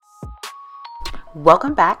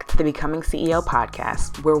Welcome back to the Becoming CEO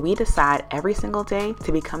podcast, where we decide every single day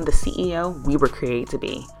to become the CEO we were created to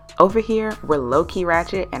be. Over here, we're low-key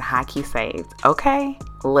ratchet and high-key saved, okay?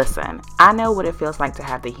 Listen, I know what it feels like to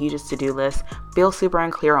have the hugest to-do list, feel super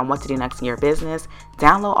unclear on what to do next in your business,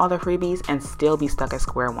 download all the freebies, and still be stuck at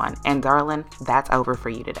square one. And darling, that's over for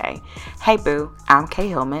you today. Hey boo, I'm Kay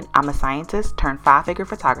Hillman. I'm a scientist turned five-figure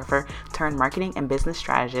photographer turned marketing and business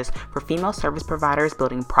strategist for female service providers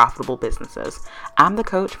building profitable businesses. I'm the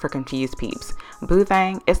coach for confused peeps. Boo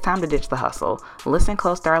thang, it's time to ditch the hustle. Listen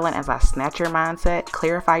close, darling, as I snatch your mindset,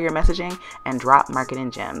 clarify your messaging, and drop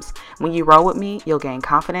marketing gems. When you roll with me, you'll gain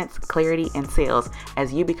confidence, clarity, and sales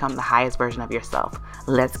as you become the highest version of yourself.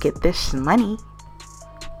 Let's get this money.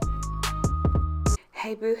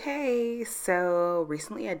 Hey boo, hey. So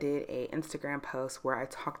recently I did a Instagram post where I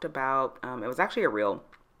talked about, it was actually a reel,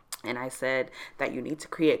 and I said that you need to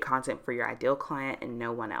create content for your ideal client and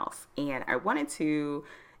no one else. And I wanted to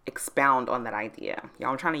expound on that idea. Y'all,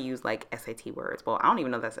 I'm trying to use like SAT words. Well, I don't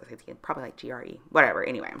even know that's SAT, probably like GRE, whatever.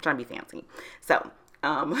 Anyway, I'm trying to be fancy. So,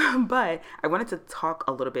 but I wanted to talk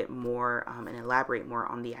a little bit more and elaborate more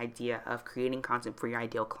on the idea of creating content for your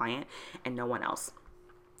ideal client and no one else.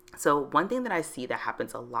 So one thing that I see that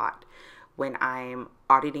happens a lot when I'm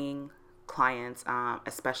auditing clients,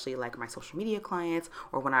 especially like my social media clients,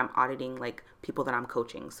 or when I'm auditing like people that I'm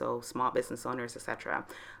coaching, so small business owners, etc.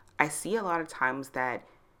 I see a lot of times that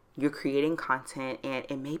you're creating content and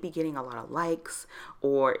it may be getting a lot of likes,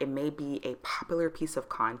 or it may be a popular piece of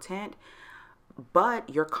content,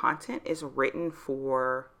 but your content is written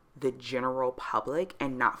for the general public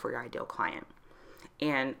and not for your ideal client.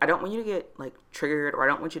 And I don't want you to get like triggered, or I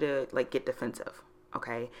don't want you to like get defensive,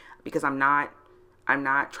 okay? Because I'm not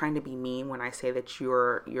trying to be mean when I say that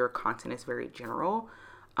your content is very general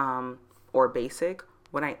or basic.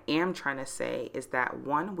 What I am trying to say is that,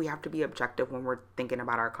 one, we have to be objective when we're thinking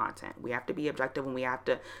about our content. We have to be objective when we have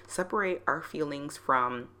to separate our feelings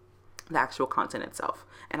from the actual content itself.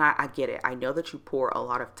 And I get it. I know that you pour a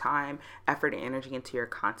lot of time, effort, and energy into your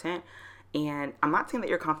content. And I'm not saying that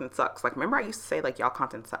your content sucks. Like, remember I used to say like y'all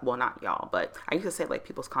content sucks. Well, not y'all, but I used to say like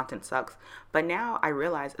people's content sucks. But now I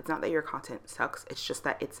realize it's not that your content sucks. It's just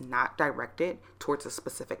that it's not directed towards a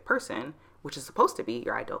specific person, which is supposed to be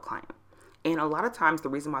your ideal client. And a lot of times the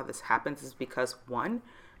reason why this happens is because, one,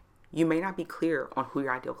 you may not be clear on who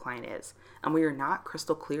your ideal client is. And when you're not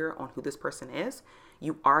crystal clear on who this person is,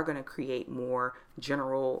 you are going to create more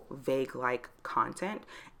general, vague-like content.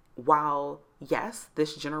 While, yes,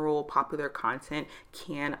 this general popular content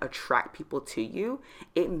can attract people to you,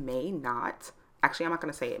 it may not. Actually, I'm not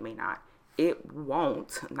going to say it may not. It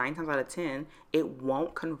won't. 9 times out of 10, it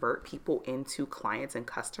won't convert people into clients and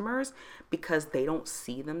customers because they don't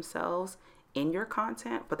see themselves in your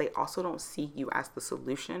content, but they also don't see you as the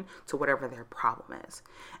solution to whatever their problem is.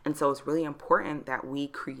 And so it's really important that we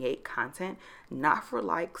create content not for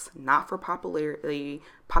likes, not for popularity,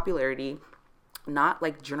 not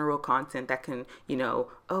like general content that can,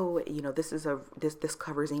 this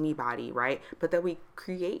covers anybody, right? But that we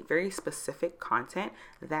create very specific content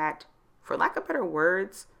that, for lack of better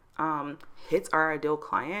words, hits our ideal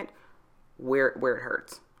client where it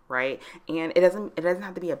hurts. Right. And it doesn't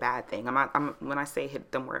have to be a bad thing. When I say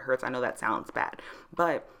hit them where it hurts, I know that sounds bad,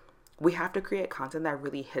 but we have to create content that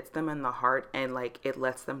really hits them in the heart, and like it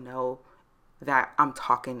lets them know that I'm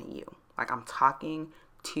talking to you. Like, I'm talking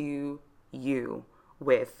to you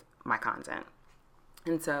with my content.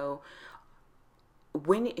 And so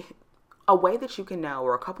a way that you can know,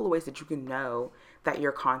 or a couple of ways that you can know that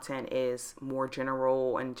your content is more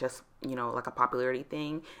general and just, like a popularity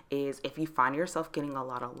thing, is if you find yourself getting a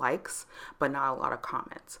lot of likes, but not a lot of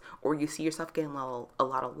comments, or you see yourself getting a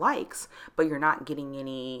lot of likes, but you're not getting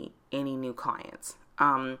any new clients.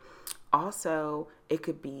 Also, it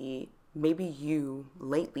could be maybe you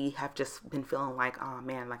lately have just been feeling like, oh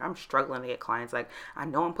man, like I'm struggling to get clients. Like, I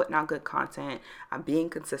know I'm putting out good content, I'm being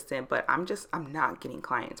consistent, but I'm not getting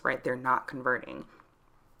clients, right? They're not converting.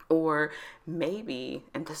 Or maybe,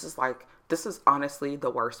 and this is honestly the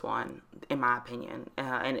worst one in my opinion.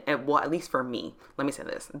 And well, at least for me, let me say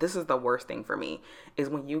this is the worst thing for me, is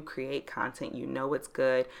when you create content, it's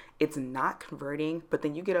good, it's not converting, but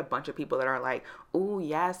then you get a bunch of people that are like, oh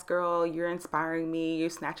yes, girl, you're inspiring me, you're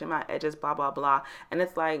snatching my edges, blah, blah, blah. And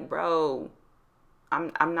it's like, bro,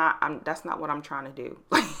 that's not what I'm trying to do.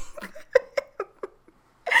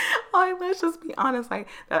 Like, let's just be honest. Like,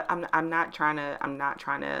 I'm not trying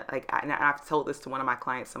to like, and I've told this to one of my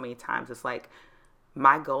clients so many times. It's like,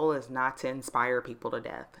 my goal is not to inspire people to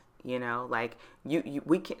death. Like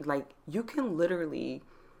you can literally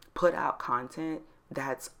put out content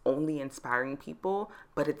that's only inspiring people,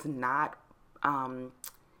 but it's not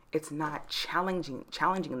it's not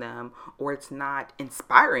challenging them, or it's not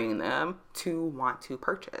inspiring them to want to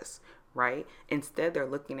purchase, right? Instead, they're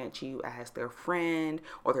looking at you as their friend,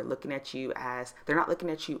 or they're not looking at you as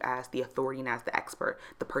the authority and as the expert,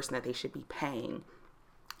 the person that they should be paying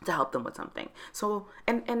to help them with something. So,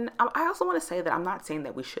 and I also want to say that I'm not saying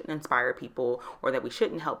that we shouldn't inspire people, or that we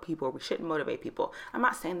shouldn't help people, or we shouldn't motivate people. I'm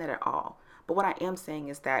not saying that at all. But what I am saying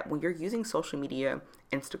is that when you're using social media,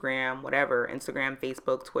 Instagram, whatever, Instagram,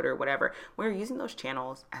 Facebook, Twitter, whatever, when you're using those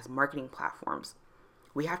channels as marketing platforms,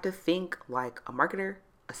 we have to think like a marketer,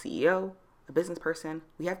 a CEO, a business person.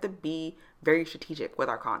 We have to be very strategic with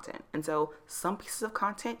our content. And so some pieces of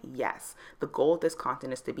content, yes, the goal of this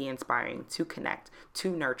content is to be inspiring, to connect, to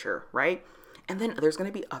nurture, right? And then there's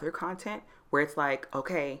going to be other content where it's like,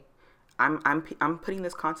 okay, I'm putting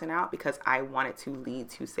this content out because I want it to lead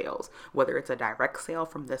to sales, whether it's a direct sale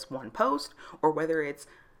from this one post, or whether it's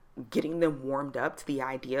getting them warmed up to the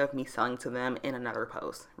idea of me selling to them in another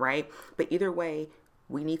post, right? But either way,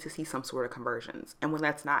 we need to see some sort of conversions. And when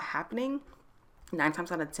that's not happening, 9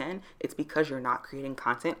 times out of 10, it's because you're not creating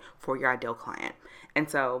content for your ideal client.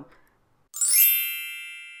 And so,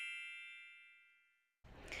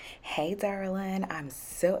 hey, darling, I'm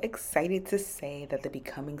so excited to say that the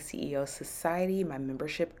Becoming CEO Society, my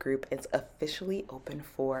membership group, is officially open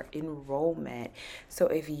for enrollment. So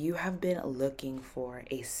if you have been looking for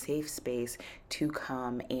a safe space to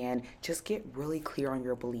come and just get really clear on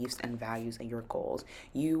your beliefs and values and your goals,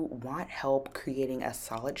 you want help creating a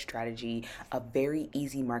solid strategy, a very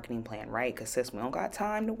easy marketing plan, right? Because sis, we don't got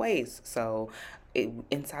time to waste. So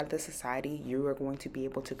inside the society, you are going to be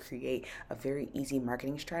able to create a very easy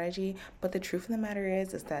marketing strategy. But the truth of the matter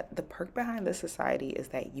is that the perk behind the society is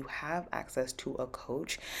that you have access to a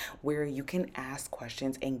coach where you can ask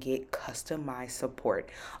questions and get customized support.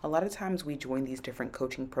 A lot of times we join these different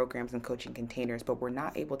coaching programs and coaching containers, but we're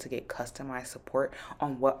not able to get customized support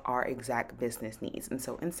on what our exact business needs. And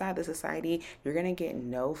so inside the society, you're going to get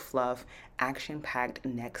no fluff, action-packed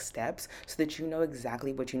next steps so that you know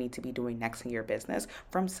exactly what you need to be doing next in your business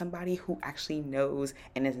from somebody who actually knows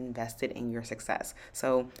and is invested in your success.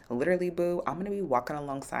 So literally, boo, I'm going to be walking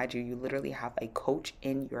alongside you. You literally have a coach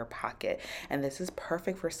in your pocket. And this is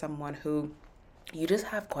perfect for someone who you just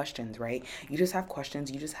have questions, right? You just have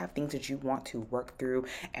questions. You just have things that you want to work through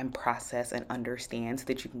and process and understand so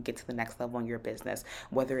that you can get to the next level in your business.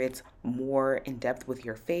 Whether it's more in depth with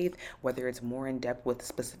your faith, whether it's more in depth with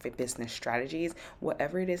specific business strategies,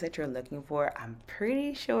 whatever it is that you're looking for, I'm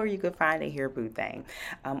pretty sure you could find it here, boo thing.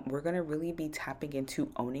 We're going to really be tapping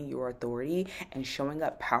into owning your authority and showing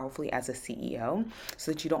up powerfully as a CEO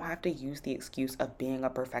so that you don't have to use the excuse of being a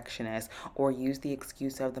perfectionist or use the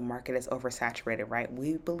excuse of the market is oversaturated, right?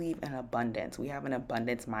 We believe in abundance. We have an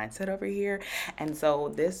abundance mindset over here. And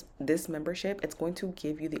so this membership, it's going to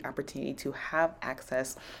give you the opportunity to have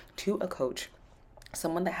access to a coach,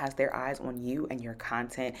 someone that has their eyes on you and your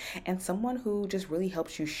content, and someone who just really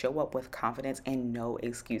helps you show up with confidence and no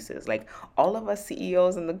excuses. Like all of us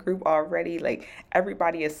CEOs in the group already, like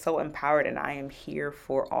everybody is so empowered, and I am here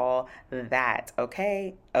for all that.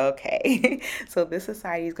 Okay. So this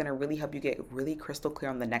society is going to really help you get really crystal clear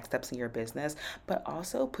on the next steps in your business, but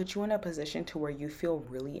also put you in a position to where you feel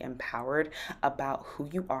really empowered about who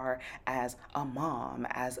you are as a mom,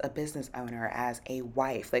 as a business owner, as a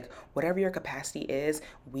wife, like whatever your capacity is,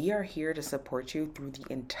 we are here to support you through the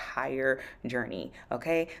entire journey.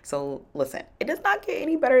 Okay. So listen, it does not get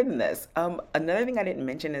any better than this. Another thing I didn't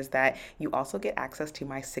mention is that you also get access to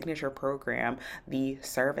my signature program, the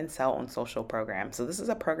Serve and Sell on Social program. So this is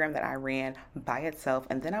a program that I ran by itself.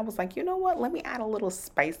 And then I was like, you know what? Let me add a little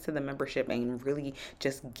spice to the membership and really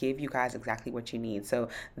just give you guys exactly what you need. So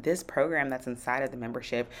this program that's inside of the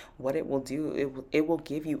membership, what it will do, it will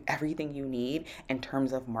give you everything you need in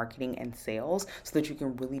terms of marketing and sales so that you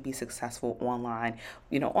can really be successful online,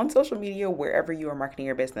 on social media, wherever you are marketing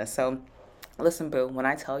your business. So listen, boo, when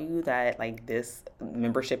I tell you that like this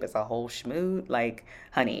membership is a whole schmood, like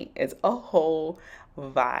honey, it's a whole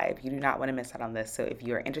vibe. You do not want to miss out on this. So if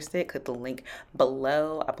you are interested, click the link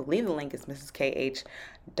below. I believe the link is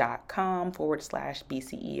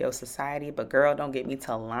mrskh.com/BCEO Society. But girl, don't get me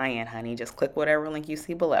to lying, honey. Just click whatever link you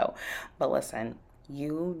see below. But listen,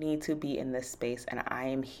 you need to be in this space, and I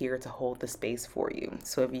am here to hold the space for you.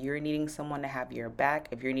 So if you're needing someone to have your back,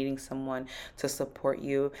 if you're needing someone to support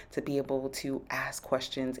you, to be able to ask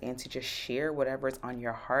questions and to just share whatever is on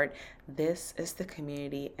your heart, this is the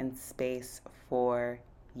community and space for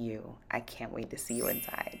you. I can't wait to see you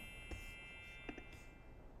inside.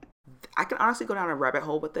 I can honestly go down a rabbit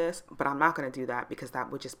hole with this, but I'm not going to do that because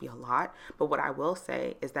that would just be a lot. But what I will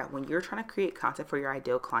say is that when you're trying to create content for your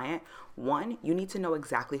ideal client, one, you need to know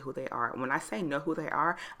exactly who they are. When I say know who they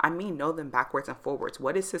are, I mean know them backwards and forwards.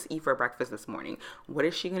 What does sis eat for breakfast this morning? What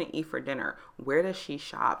is she going to eat for dinner? Where does she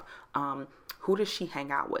shop? Who does she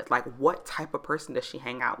hang out with? Like, what type of person does she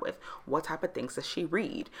hang out with? What type of things does she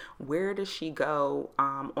read? Where does she go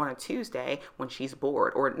on a Tuesday when she's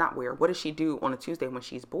bored? Or not where, what does she do on a Tuesday when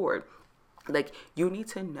she's bored? Like, you need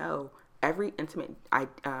to know every intimate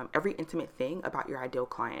thing about your ideal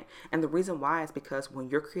client. And the reason why is because when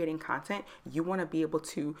you're creating content, you want to be able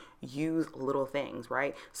to use little things,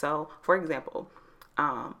 right? So, for example,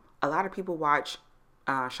 a lot of people watch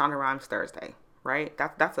Shonda Rhimes Thursday, right?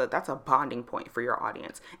 That's a bonding point for your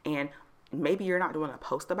audience. And maybe you're not doing a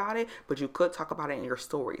post about it, but you could talk about it in your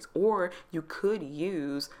stories, or you could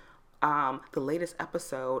use the latest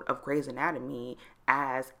episode of Grey's Anatomy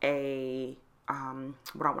as a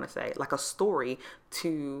what I want to say, like a story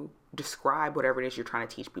to describe whatever it is you're trying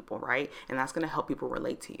to teach people, right? And that's going to help people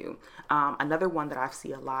relate to you. Another one that I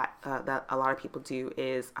see a lot that a lot of people do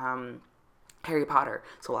is Harry Potter.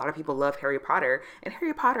 So a lot of people love Harry Potter, and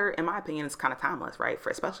Harry Potter, in my opinion, is kind of timeless, right?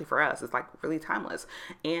 Especially for us, it's like really timeless.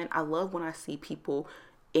 And I love when I see people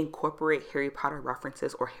incorporate Harry Potter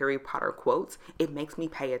references or Harry Potter quotes. It makes me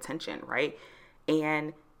pay attention, right?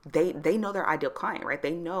 And they know their ideal client, right?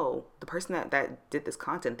 They know the person that did this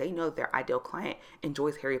content, they know their ideal client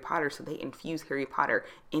enjoys Harry Potter, so they infuse Harry Potter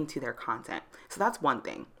into their content. So that's one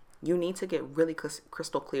thing. You need to get really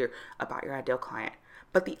crystal clear about your ideal client.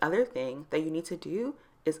 But the other thing that you need to do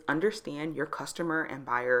is understand your customer and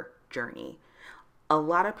buyer journey. A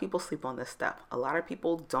lot of people sleep on this step. A lot of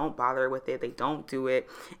people don't bother with it. They don't do it.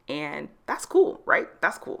 And that's cool, right?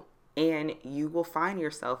 That's cool. And you will find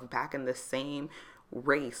yourself back in the same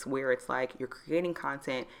race where it's like you're creating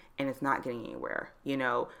content and it's not getting anywhere.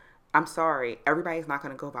 I'm sorry, everybody's not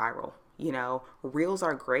going to go viral. Reels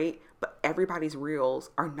are great, but everybody's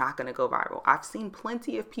reels are not going to go viral. I've seen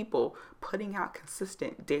plenty of people putting out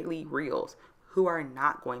consistent daily reels who are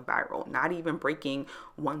not going viral, not even breaking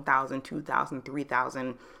 1,000, 2,000,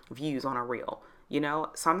 3,000 views on a reel.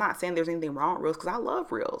 So I'm not saying there's anything wrong with reels, because I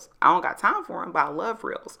love reels. I don't got time for them, but I love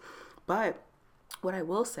reels. But what I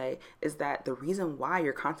will say is that the reason why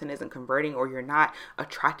your content isn't converting, or you're not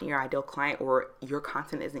attracting your ideal client, or your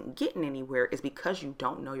content isn't getting anywhere, is because you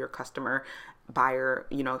don't know your customer and buyer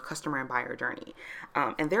journey.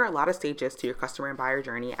 And there are a lot of stages to your customer and buyer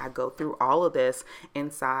journey. I go through all of this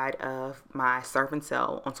inside of my Serve and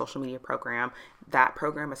Sell on Social Media program. That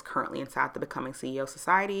program is currently inside the Becoming CEO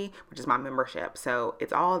Society, which is my membership. So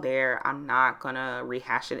it's all there. I'm not gonna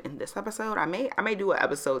rehash it in this episode. I may do an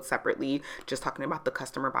episode separately just talking about the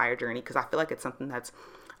customer buyer journey, because I feel like it's something that's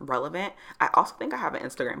relevant. I also think I have an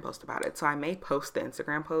Instagram post about it, so I may post the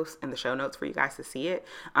Instagram post in the show notes for you guys to see it.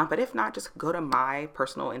 But if not, just go to my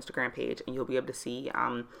personal Instagram page and you'll be able to see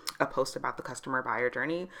a post about the customer buyer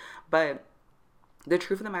journey. But the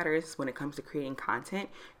truth of the matter is, when it comes to creating content,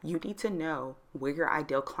 you need to know where your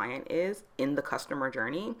ideal client is in the customer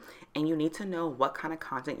journey, and you need to know what kind of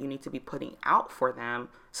content you need to be putting out for them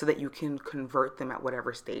so that you can convert them at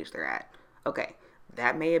whatever stage they're at. Okay,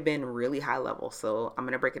 that may have been really high level, so I'm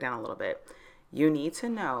going to break it down a little bit. You need to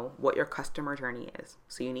know what your customer journey is.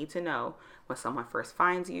 So you need to know when someone first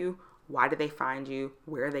finds you, why do they find you?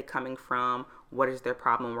 Where are they coming from? What is their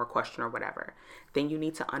problem or question or whatever? Then you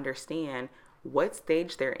need to understand what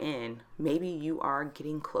stage they're in. Maybe you are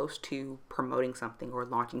getting close to promoting something or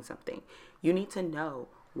launching something. You need to know,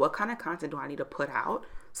 what kind of content do I need to put out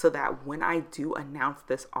so that when I do announce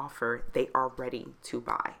this offer, they are ready to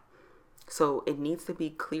buy. So it needs to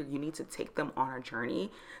be clear. You need to take them on a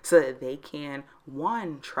journey so that they can,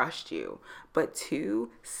 one, trust you, but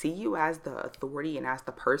two, see you as the authority and as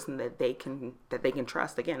the person that they can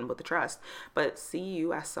trust, again, with the trust, but see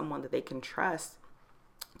you as someone that they can trust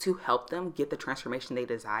to help them get the transformation they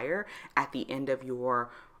desire at the end of your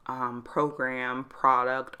program,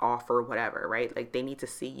 product, offer, whatever, right? Like, they need to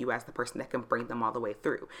see you as the person that can bring them all the way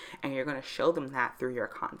through, and you're going to show them that through your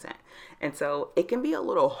content. And so it can be a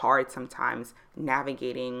little hard sometimes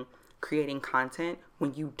navigating creating content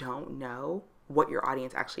when you don't know what your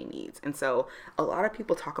audience actually needs. And so a lot of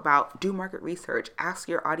people talk about, do market research, ask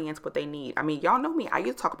your audience what they need. I mean, y'all know me. I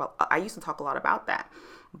used to talk a lot about that.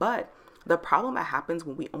 But the problem that happens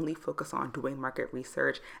when we only focus on doing market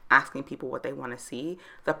research, asking people what they want to see,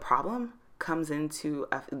 the problem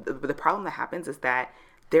that happens is that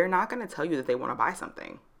they're not going to tell you that they want to buy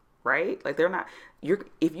something, right? Like,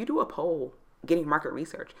 if you do a poll getting market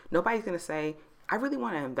research, nobody's going to say, I really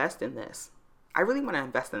want to invest in this. I really want to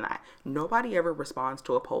invest in that. Nobody ever responds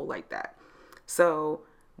to a poll like that. So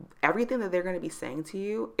everything that they're going to be saying to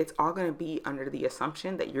you, it's all going to be under the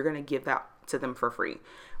assumption that you're going to give that to them for free.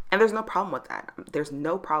 And there's no problem with that. There's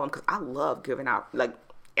no problem, because I love giving out, like,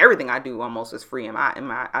 everything I do almost is free.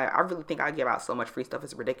 I really think I give out so much free stuff,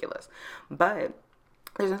 it's ridiculous. But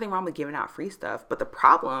there's nothing wrong with giving out free stuff. But the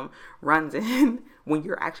problem runs in when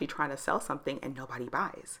you're actually trying to sell something and nobody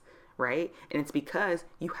buys, right? And it's because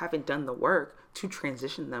you haven't done the work to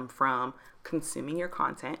transition them from consuming your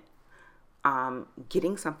content,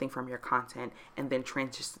 getting something from your content, and then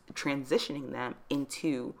transitioning them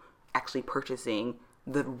into actually purchasing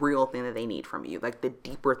the real thing that they need from you, like the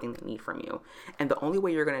deeper thing they need from you. And the only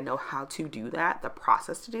way you're going to know how to do that, the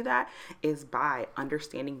process to do that, is by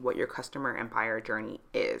understanding what your customer and buyer journey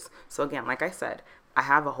is. So again, like I said, I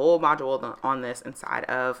have a whole module on this inside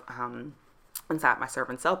of inside my Serve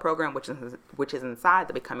and Sell program, which is inside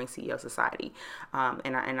the Becoming CEO Society.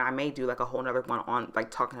 And I may do like a whole nother one on like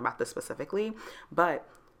talking about this specifically, but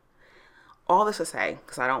all this to say,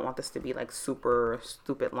 because I don't want this to be like super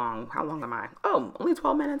stupid long. How long am I? Oh, only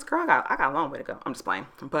 12 minutes, girl. I got a long way to go. I'm just playing.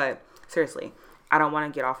 But seriously, I don't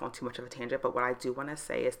want to get off on too much of a tangent, but what I do want to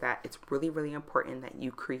say is that it's really, really important that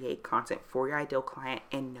you create content for your ideal client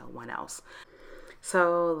and no one else.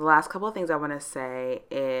 So the last couple of things I want to say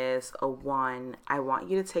is, one, I want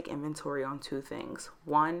you to take inventory on two things.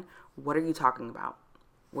 One, what are you talking about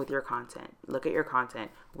with your content? Look at your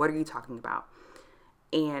content. What are you talking about?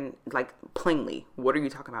 And like plainly, what are you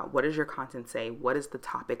talking about? What does your content say? What is the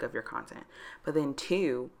topic of your content? But then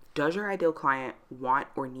two, does your ideal client want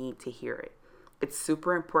or need to hear it? It's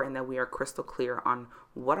super important that we are crystal clear on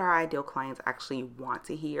what our ideal clients actually want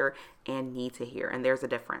to hear and need to hear. And there's a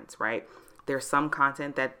difference, right? There's some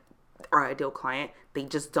content that our ideal client, they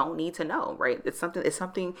just don't need to know, right? It's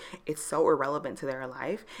so irrelevant to their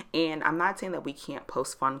life. And I'm not saying that we can't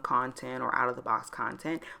post fun content or out of the box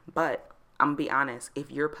content, but I'm gonna be honest, if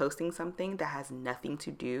you're posting something that has nothing to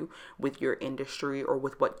do with your industry or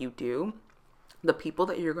with what you do, the people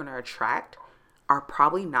that you're going to attract are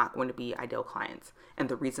probably not going to be ideal clients. And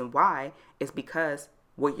the reason why is because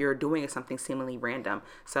what you're doing is something seemingly random.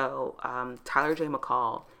 So Tyler J.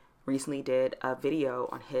 McCall recently did a video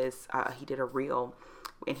on his, he did a reel,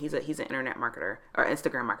 and he's an internet marketer, or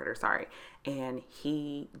Instagram marketer, sorry. And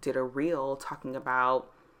he did a reel talking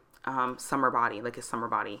about summer body, like his summer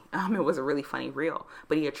body. It was a really funny reel,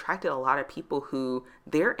 but he attracted a lot of people who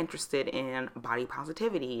they're interested in body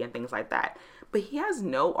positivity and things like that. But he has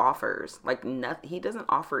no offers, like nothing. He doesn't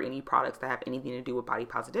offer any products that have anything to do with body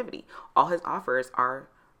positivity. All his offers are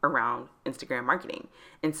around Instagram marketing.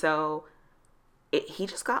 And so he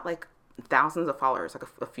just got like thousands of followers, like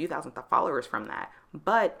a few thousand followers from that.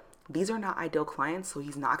 But these are not ideal clients, so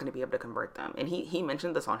he's not going to be able to convert them. And he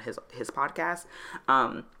mentioned this on his podcast,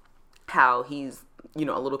 how he's, a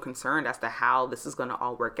little concerned as to how this is going to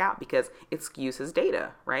all work out because it skews his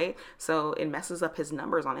data, right? So it messes up his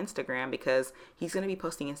numbers on Instagram because he's going to be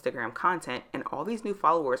posting Instagram content and all these new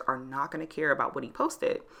followers are not going to care about what he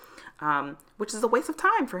posted, which is a waste of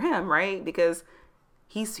time for him, right? Because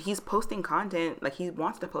he's posting content, like he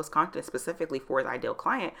wants to post content specifically for his ideal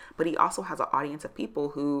client, but he also has an audience of people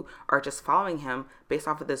who are just following him based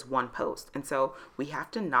off of this one post. And so we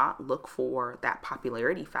have to not look for that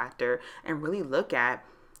popularity factor and really look at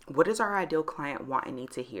what does our ideal client want and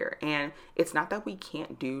need to hear. And it's not that we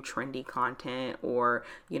can't do trendy content or,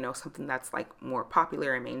 something that's like more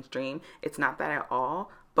popular and mainstream. It's not that at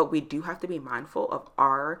all, but we do have to be mindful of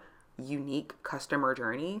our unique customer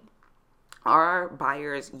journey, our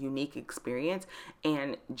buyer's unique experience,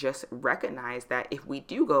 and just recognize that if we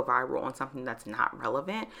do go viral on something that's not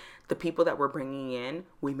relevant, the people that we're bringing in,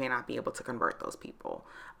 we may not be able to convert those people.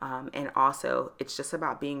 And also, it's just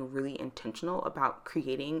about being really intentional about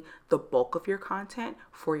creating the bulk of your content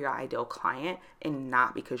for your ideal client and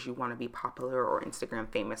not because you want to be popular or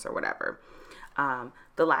Instagram famous or whatever.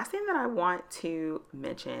 The last thing that I want to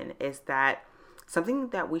mention is that something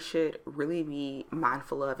that we should really be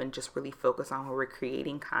mindful of and just really focus on when we're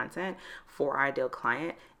creating content for our ideal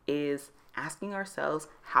client is asking ourselves,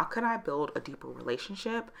 how can I build a deeper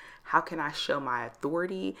relationship? How can I show my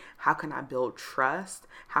authority? How can I build trust?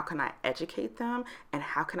 How can I educate them? And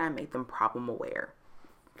how can I make them problem aware?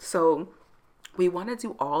 So we want to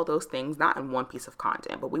do all those things, not in one piece of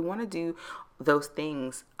content, but we want to do those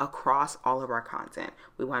things across all of our content.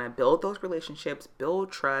 We want to build those relationships,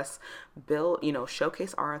 build trust,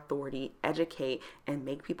 showcase our authority, educate, and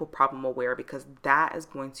make people problem aware, because that is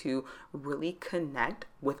going to really connect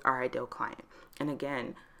with our ideal client. And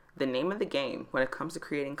again, the name of the game when it comes to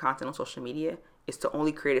creating content on social media is to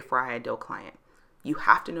only create it for our ideal client. You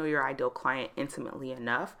have to know your ideal client intimately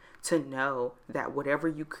enough to know that whatever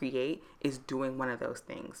you create is doing one of those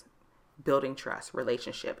things: building trust,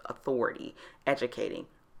 relationship, authority, educating,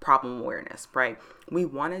 problem awareness, right? We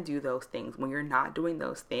want to do those things. When you're not doing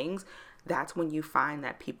those things, that's when you find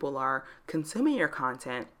that people are consuming your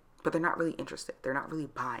content, but they're not really interested. They're not really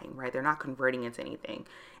buying, right? They're not converting into anything.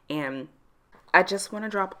 And I just want to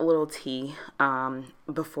drop a little tea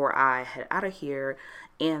before I head out of here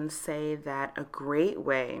and say that a great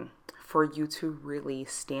way for you to really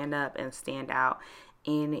stand up and stand out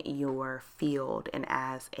in your field and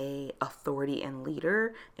as a authority and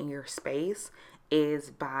leader in your space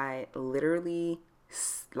is by literally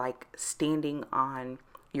like standing on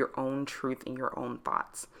your own truth and your own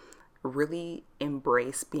thoughts. Really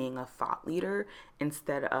embrace being a thought leader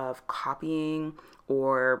instead of copying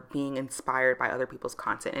or being inspired by other people's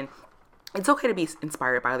content. And it's okay to be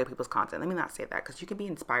inspired by other people's content. Let me not say that, because you can be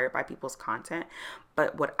inspired by people's content.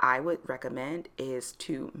 But what I would recommend is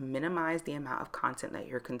to minimize the amount of content that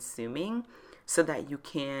you're consuming so that you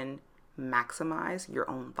can maximize your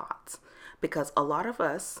own thoughts. Because a lot of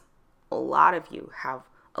you have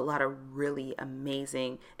a lot of really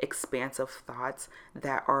amazing, expansive thoughts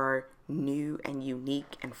that are new and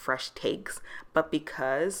unique and fresh takes. But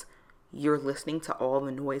because you're listening to all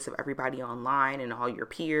the noise of everybody online and all your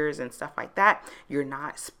peers and stuff like that, you're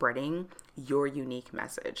not spreading your unique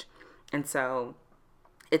message. And so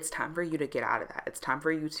it's time for you to get out of that. It's time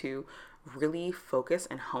for you to really focus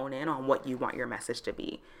and hone in on what you want your message to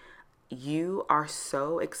be. You are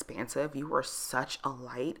so expansive. You are such a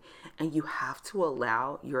light, and you have to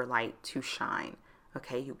allow your light to shine.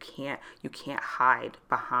 Okay? You can't hide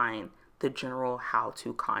behind the general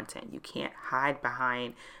how-to content. You can't hide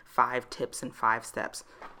behind 5 tips and 5 steps.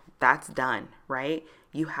 That's done, right?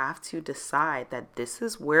 You have to decide that this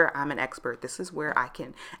is where I'm an expert. This is where I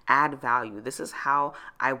can add value. This is how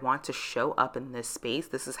I want to show up in this space.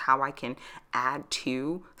 This is how I can add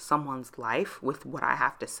to someone's life with what I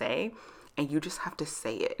have to say. And you just have to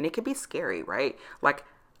say it. And it can be scary, right? Like,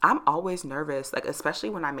 I'm always nervous, like, especially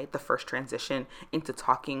when I made the first transition into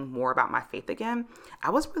talking more about my faith again. I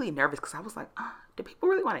was really nervous because I was like, do people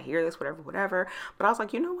really want to hear this? Whatever. But I was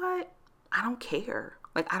like, you know what? I don't care.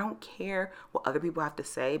 Like, I don't care what other people have to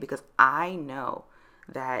say, because I know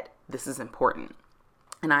that this is important.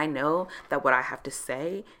 And I know that what I have to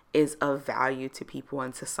say is of value to people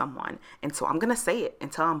and to someone. And so I'm going to say it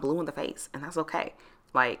until I'm blue in the face. And that's okay.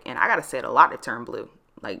 Like, and I got to say it a lot to turn blue.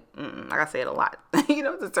 Like, I got to say it a lot,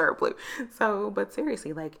 to turn blue. So, but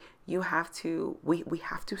seriously, like, we have to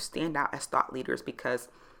stand out as thought leaders, because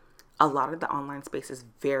a lot of the online space is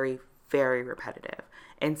very, very repetitive.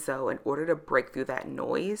 And so in order to break through that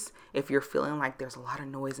noise, if you're feeling like there's a lot of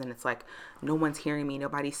noise and it's like, no one's hearing me,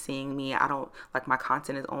 nobody's seeing me, I don't, like, my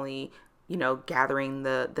content is only, gathering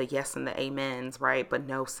the yes and the amens, right? But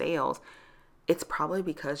no sales. It's probably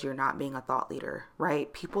because you're not being a thought leader,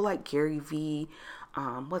 right? People like Gary Vee,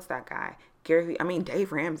 what's that guy?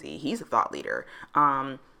 Dave Ramsey, he's a thought leader.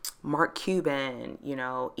 Mark Cuban,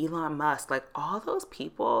 Elon Musk, like, all those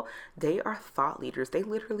people, they are thought leaders. They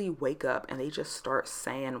literally wake up and they just start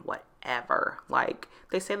saying whatever. Like,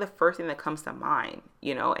 they say the first thing that comes to mind,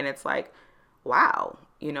 and it's like, wow,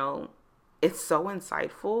 it's so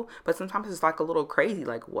insightful, but sometimes it's like a little crazy.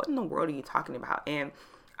 Like, what in the world are you talking about? And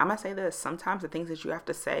I'm going to say this, sometimes the things that you have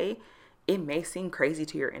to say, it may seem crazy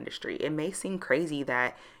to your industry. It may seem crazy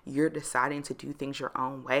that you're deciding to do things your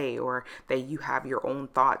own way, or that you have your own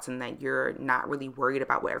thoughts and that you're not really worried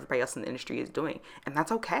about what everybody else in the industry is doing. And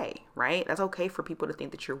that's okay, right? That's okay for people to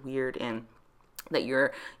think that you're weird and that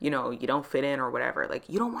you're, you don't fit in or whatever. Like,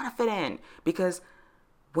 you don't want to fit in, because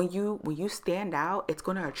when you stand out, it's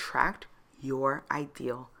going to attract your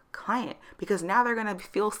ideal client, because now they're going to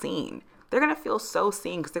feel seen. They're going to feel so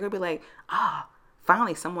seen, because they're going to be like,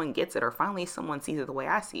 finally someone gets it, or finally someone sees it the way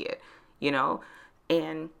I see it,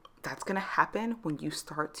 and that's going to happen when you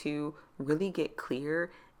start to really get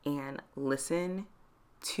clear and listen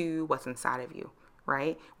to what's inside of you,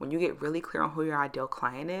 right? When you get really clear on who your ideal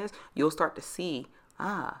client is, you'll start to see,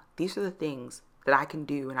 these are the things that I can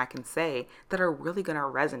do and I can say that are really going to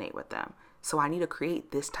resonate with them. So I need to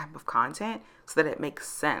create this type of content so that it makes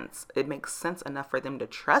sense. It makes sense enough for them to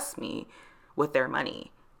trust me with their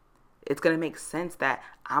money. It's going to make sense that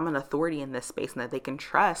I'm an authority in this space and that they can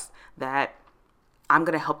trust that I'm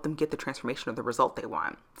going to help them get the transformation or the result they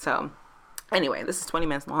want. So anyway, this is 20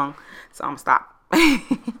 minutes long, so I'm going to stop.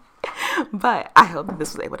 But I hope that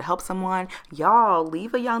this was able to help someone. Y'all,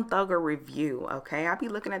 leave a Young Thug a review, okay? I'll be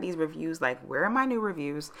looking at these reviews like, where are my new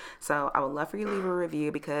reviews? So I would love for you to leave a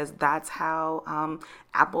review, because that's how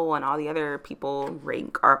Apple and all the other people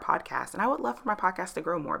rank our podcast. And I would love for my podcast to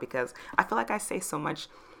grow more, because I feel like I say so much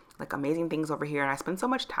like amazing things over here, and I spend so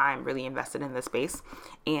much time really invested in this space.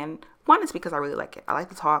 And one is because I really like it. I like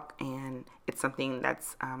to talk, and it's something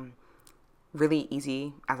that's really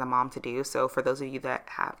easy as a mom to do. So for those of you that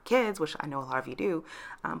have kids, which I know a lot of you do,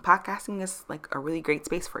 podcasting is like a really great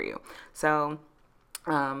space for you. So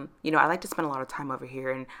I like to spend a lot of time over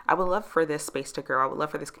here, and I would love for this space to grow. I would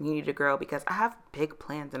love for this community to grow, because I have big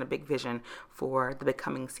plans and a big vision for the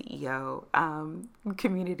Becoming CEO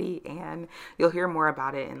community, and you'll hear more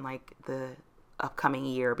about it in like the upcoming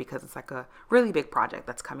year, because it's like a really big project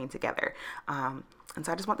that's coming together. And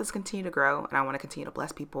so I just want this to continue to grow, and I want to continue to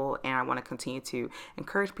bless people, and I want to continue to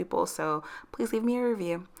encourage people. So please leave me a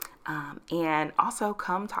review. And also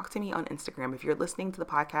come talk to me on Instagram. If you're listening to the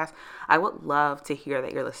podcast, I would love to hear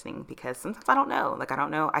that you're listening, because sometimes I don't know. Like, I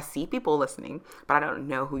don't know. I see people listening, but I don't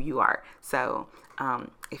know who you are. So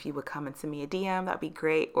if you would come and send me a DM, that'd be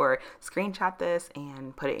great. Or screenshot this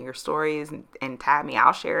and put it in your stories and tag me.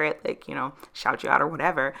 I'll share it, like, shout you out or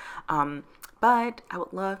whatever. But I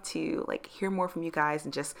would love to like hear more from you guys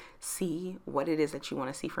and just see what it is that you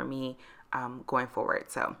want to see from me going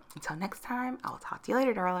forward. So until next time, I'll talk to you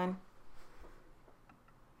later, darling.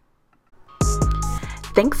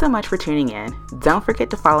 Thanks so much for tuning in. Don't forget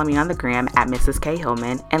to follow me on the gram at Mrs. K.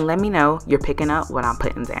 Hillman, and let me know you're picking up what I'm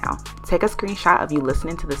putting down. Take a screenshot of you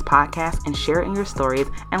listening to this podcast and share it in your stories,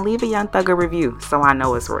 and leave a Young Thug a review so I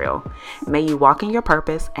know it's real. May you walk in your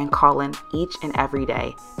purpose and call in each and every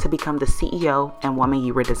day to become the CEO and woman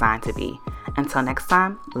you were designed to be. Until next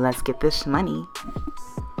time, let's get this money.